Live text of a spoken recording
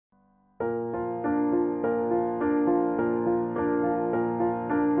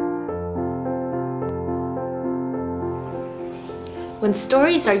When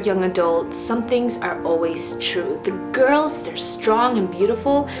stories are young adult, some things are always true. The girls, they're strong and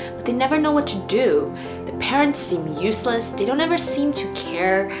beautiful, but they never know what to do. The parents seem useless, they don't ever seem to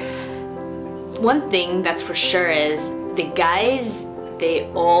care. One thing that's for sure is, the guys, they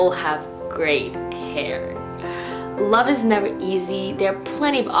all have great hair. Love is never easy, there are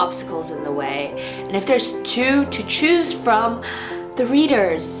plenty of obstacles in the way. And if there's two to choose from, the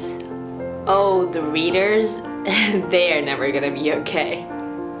readers. Oh, the readers, they are never gonna be okay.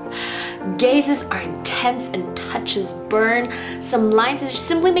 Gazes are intense and touches burn. Some lines that just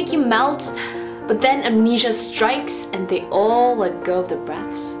simply make you melt. But then amnesia strikes and they all let go of the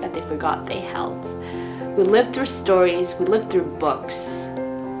breaths that they forgot they held. We live through stories, we live through books.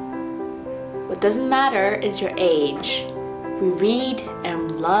 What doesn't matter is your age. We read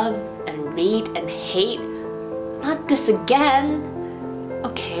and love and read and hate. Not this again.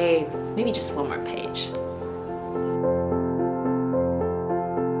 Okay, maybe just one more page.